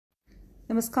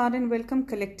नमस्कार and welcome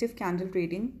collective candle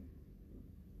reading.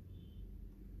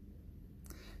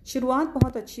 शुरुआत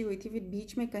बहुत अच्छी हुई थी, फिर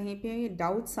बीच में कहीं पे ये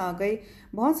डाउट्स आ गए।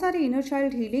 बहुत सारी इनर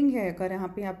चाइल्ड हीलिंग है, अगर यहाँ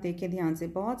पे आप देखें ध्यान से,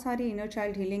 बहुत सारी इनर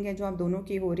चाइल्ड हीलिंग है जो आप दोनों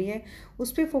की हो रही है,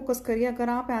 उस पर फोकस करिए। अगर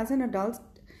आप एज एन अडल्ट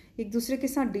एक दूसरे के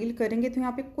साथ डील करेंगे तो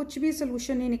यहाँ पे कुछ भी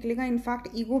सोल्यूशन नहीं निकलेगा, इनफैक्ट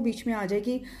ईगो बीच में आ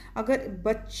जाएगी। अगर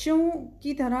बच्चों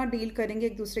की तरह डील करेंगे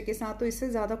एक दूसरे के साथ तो इससे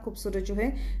ज़्यादा खूबसूरत जो है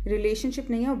रिलेशनशिप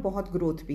नहीं है और बहुत ग्रोथ भी।